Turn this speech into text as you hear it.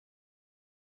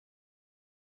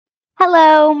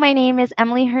Hello, my name is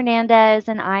Emily Hernandez,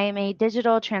 and I am a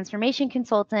digital transformation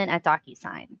consultant at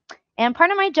DocuSign. And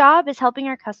part of my job is helping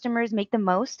our customers make the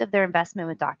most of their investment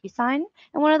with DocuSign.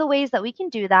 And one of the ways that we can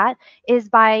do that is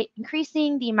by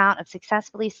increasing the amount of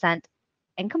successfully sent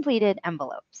and completed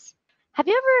envelopes. Have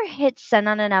you ever hit send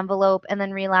on an envelope and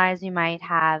then realized you might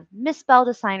have misspelled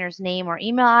a signer's name or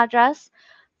email address,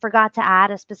 forgot to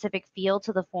add a specific field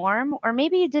to the form, or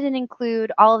maybe you didn't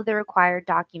include all of the required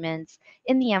documents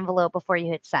in the envelope before you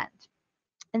hit send?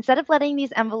 Instead of letting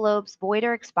these envelopes void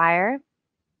or expire,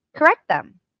 correct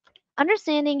them.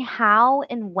 Understanding how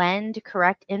and when to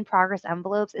correct in progress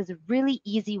envelopes is a really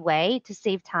easy way to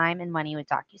save time and money with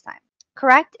DocuSign.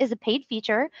 Correct is a paid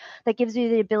feature that gives you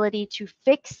the ability to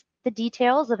fix the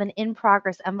details of an in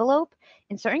progress envelope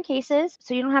in certain cases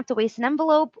so you don't have to waste an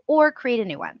envelope or create a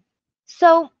new one.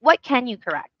 So, what can you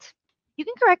correct? You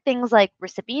can correct things like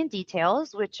recipient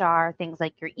details, which are things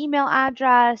like your email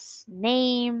address,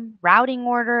 name, routing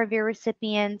order of your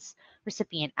recipients,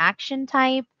 recipient action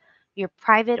type, your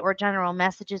private or general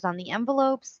messages on the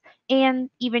envelopes, and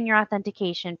even your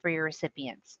authentication for your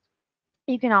recipients.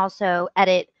 You can also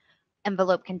edit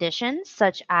envelope conditions,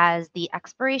 such as the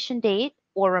expiration date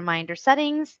or reminder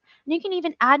settings, and you can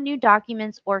even add new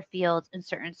documents or fields in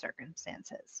certain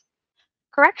circumstances.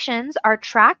 Corrections are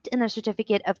tracked in the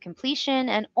certificate of completion,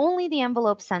 and only the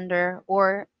envelope sender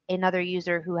or another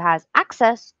user who has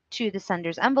access to the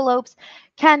sender's envelopes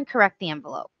can correct the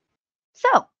envelope.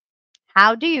 So,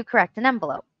 how do you correct an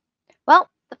envelope? Well,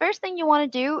 the first thing you want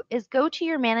to do is go to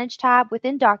your Manage tab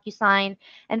within DocuSign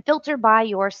and filter by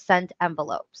your sent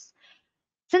envelopes.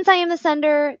 Since I am the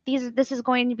sender, this is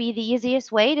going to be the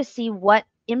easiest way to see what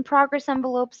in progress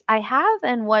envelopes I have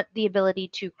and what the ability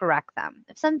to correct them.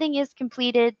 If something is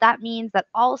completed, that means that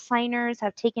all signers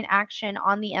have taken action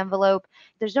on the envelope.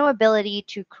 There's no ability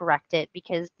to correct it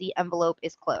because the envelope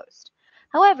is closed.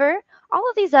 However, all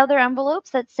of these other envelopes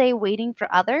that say waiting for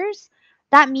others,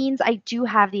 that means I do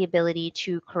have the ability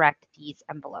to correct these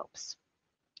envelopes.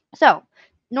 So,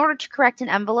 in order to correct an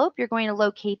envelope, you're going to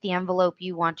locate the envelope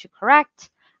you want to correct.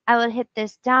 I will hit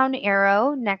this down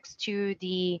arrow next to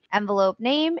the envelope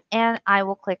name and I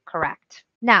will click correct.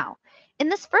 Now, in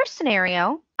this first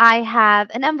scenario, I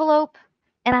have an envelope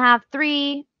and I have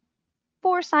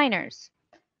four signers.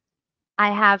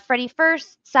 I have Freddie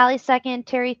first, Sally second,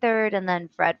 Terry third, and then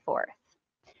Fred fourth.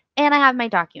 And I have my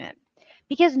document.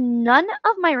 Because none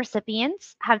of my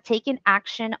recipients have taken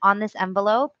action on this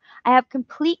envelope, I have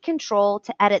complete control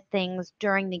to edit things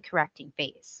during the correcting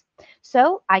phase.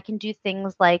 So I can do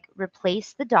things like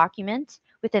replace the document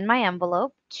within my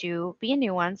envelope to be a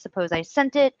new one. Suppose I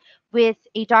sent it with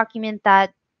a document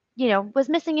that was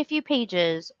missing a few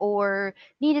pages or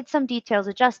needed some details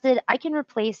adjusted. I can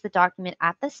replace the document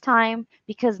at this time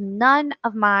because none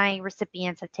of my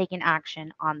recipients have taken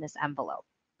action on this envelope.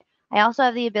 I also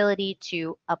have the ability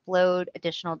to upload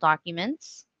additional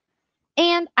documents,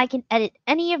 and I can edit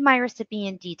any of my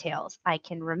recipient details. I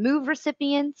can remove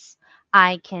recipients.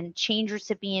 I can change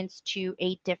recipients to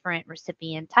a different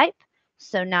recipient type.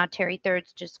 So now Terry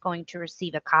Third's just going to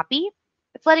receive a copy.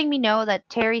 It's letting me know that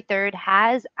Terry Third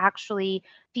has actually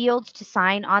fields to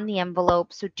sign on the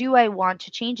envelope. So do I want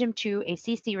to change him to a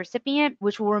CC recipient,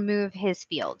 which will remove his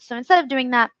field? So instead of doing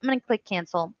that, I'm going to click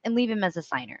cancel and leave him as a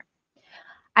signer.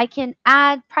 I can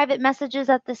add private messages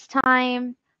at this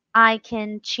time. I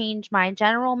can change my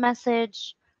general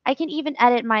message. I can even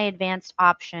edit my advanced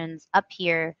options up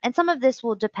here. And some of this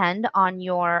will depend on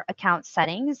your account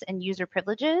settings and user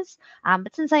privileges.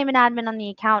 But since I'm an admin on the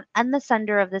account and the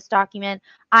sender of this document,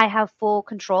 I have full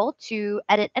control to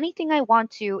edit anything I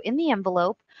want to in the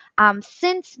envelope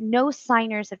since no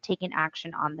signers have taken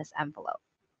action on this envelope.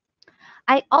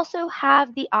 I also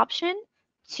have the option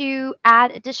to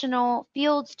add additional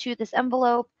fields to this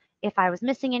envelope. If I was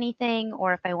missing anything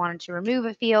or if I wanted to remove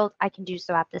a field, I can do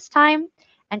so at this time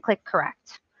and click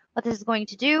correct. What this is going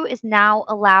to do is now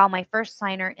allow my first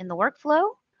signer in the workflow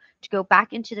to go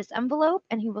back into this envelope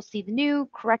and he will see the new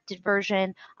corrected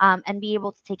version and be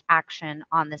able to take action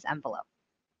on this envelope.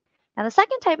 Now, the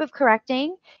second type of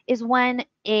correcting is when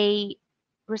a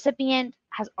recipient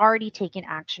has already taken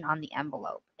action on the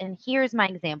envelope. And here's my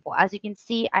example. As you can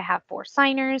see, I have 4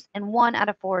 signers and 1 out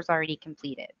of 4 is already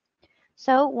completed.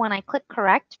 So when I click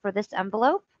correct for this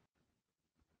envelope,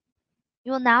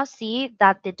 you will now see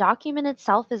that the document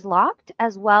itself is locked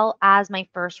as well as my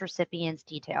first recipient's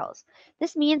details.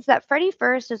 This means that Freddie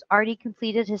First has already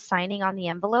completed his signing on the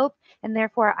envelope and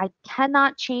therefore I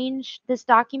cannot change this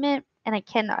document and I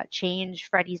cannot change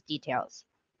Freddie's details.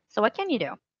 So what can you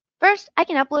do? First, I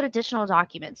can upload additional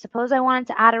documents. Suppose I wanted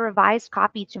to add a revised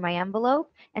copy to my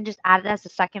envelope and just add it as a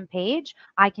second page.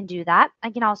 I can do that.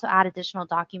 I can also add additional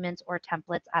documents or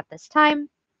templates at this time.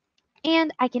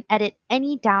 And I can edit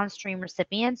any downstream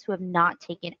recipients who have not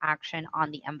taken action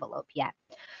on the envelope yet.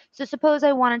 So suppose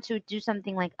I wanted to do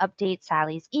something like update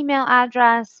Sally's email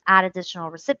address, add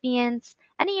additional recipients,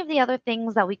 any of the other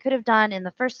things that we could have done in the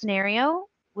first scenario,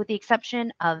 with the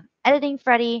exception of editing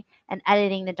Freddie and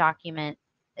editing the document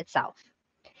itself.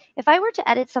 If I were to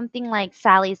edit something like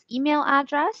Sally's email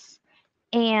address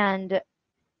and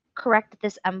correct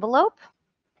this envelope,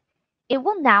 it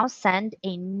will now send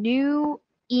a new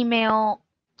email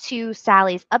to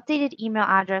Sally's updated email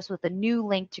address with a new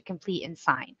link to complete and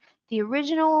sign. The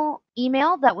original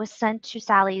email that was sent to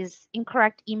Sally's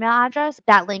incorrect email address,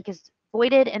 that link is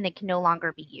voided and it can no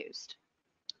longer be used.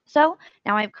 So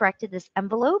now I've corrected this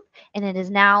envelope and it is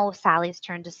now Sally's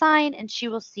turn to sign and she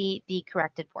will see the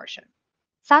corrected portion.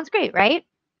 Sounds great, right?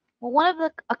 Well,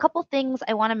 a couple things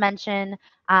I want to mention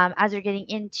as you're getting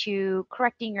into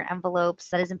correcting your envelopes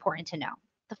that is important to know.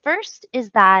 The first is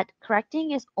that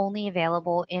correcting is only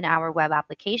available in our web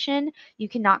application. You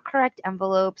cannot correct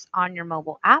envelopes on your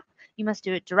mobile app. You must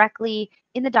do it directly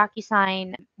in the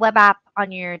DocuSign web app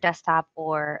on your desktop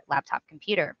or laptop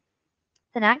computer.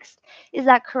 The next is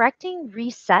that correcting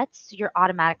resets your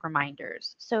automatic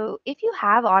reminders. So if you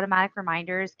have automatic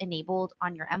reminders enabled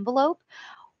on your envelope,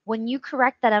 when you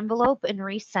correct that envelope and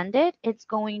resend it, it's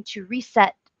going to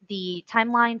reset the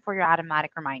timeline for your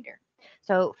automatic reminder.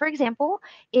 So for example,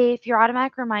 if your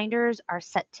automatic reminders are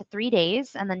set to 3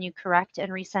 days and then you correct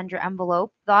and resend your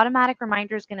envelope, the automatic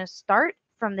reminder is going to start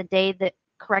from the day that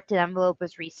corrected envelope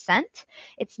was resent.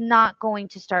 It's not going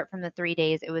to start from the 3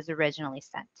 days it was originally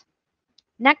sent.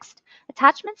 Next,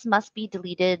 attachments must be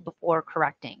deleted before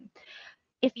correcting.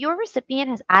 If your recipient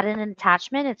has added an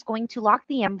attachment, it's going to lock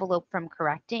the envelope from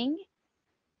correcting.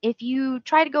 If you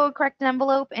try to go correct an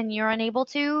envelope and you're unable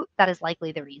to, that is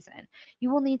likely the reason.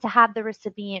 You will need to have the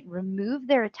recipient remove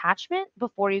their attachment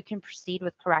before you can proceed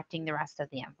with correcting the rest of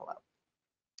the envelope.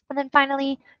 And then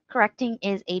finally, correcting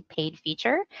is a paid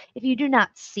feature. If you do not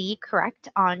see correct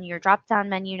on your drop-down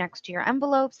menu next to your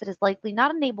envelopes, it is likely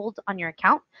not enabled on your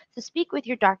account. So speak with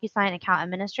your DocuSign account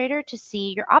administrator to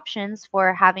see your options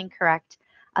for having correct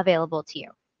available to you.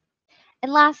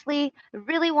 And lastly, I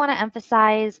really want to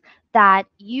emphasize that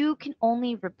you can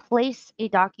only replace a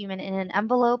document in an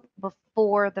envelope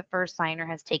before the first signer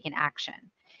has taken action.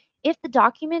 If the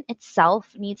document itself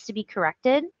needs to be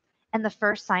corrected and the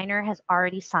first signer has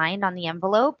already signed on the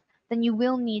envelope, then you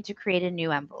will need to create a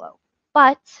new envelope.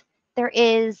 But there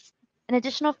is an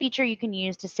additional feature you can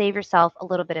use to save yourself a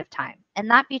little bit of time. And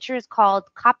that feature is called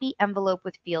Copy Envelope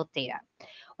with Field Data.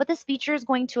 What this feature is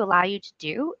going to allow you to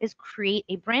do is create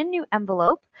a brand new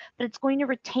envelope, but it's going to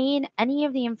retain any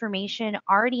of the information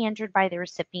already entered by the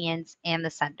recipients and the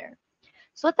sender.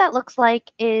 So what that looks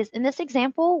like is in this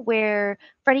example where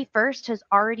Freddie First has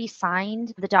already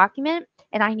signed the document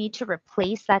and I need to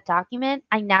replace that document,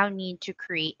 I now need to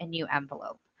create a new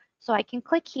envelope. So I can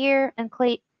click here and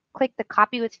click the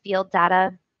copy with field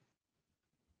data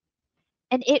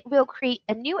and it will create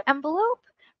a new envelope,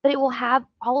 but it will have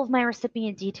all of my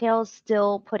recipient details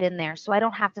still put in there. So I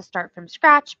don't have to start from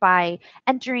scratch by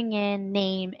entering in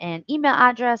name and email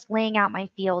address, laying out my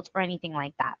fields or anything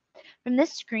like that. From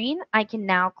this screen, I can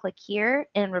now click here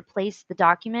and replace the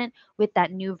document with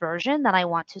that new version that I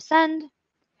want to send.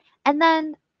 And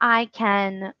then I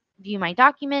can view my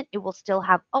document. It will still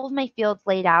have all of my fields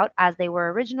laid out as they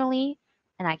were originally,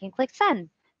 and I can click send.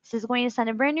 This is going to send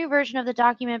a brand new version of the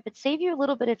document, but save you a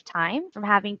little bit of time from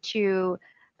having to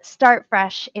start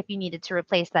fresh if you needed to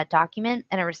replace that document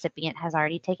and a recipient has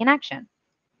already taken action.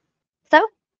 So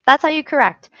that's how you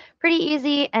correct. Pretty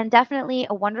easy and definitely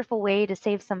a wonderful way to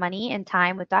save some money and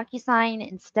time with DocuSign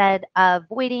instead of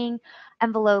voiding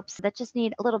envelopes that just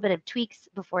need a little bit of tweaks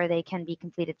before they can be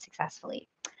completed successfully.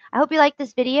 I hope you liked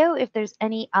this video. If there's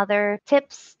any other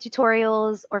tips,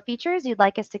 tutorials, or features you'd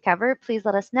like us to cover, please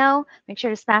let us know. Make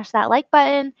sure to smash that like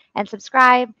button and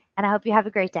subscribe, and I hope you have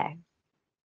a great day.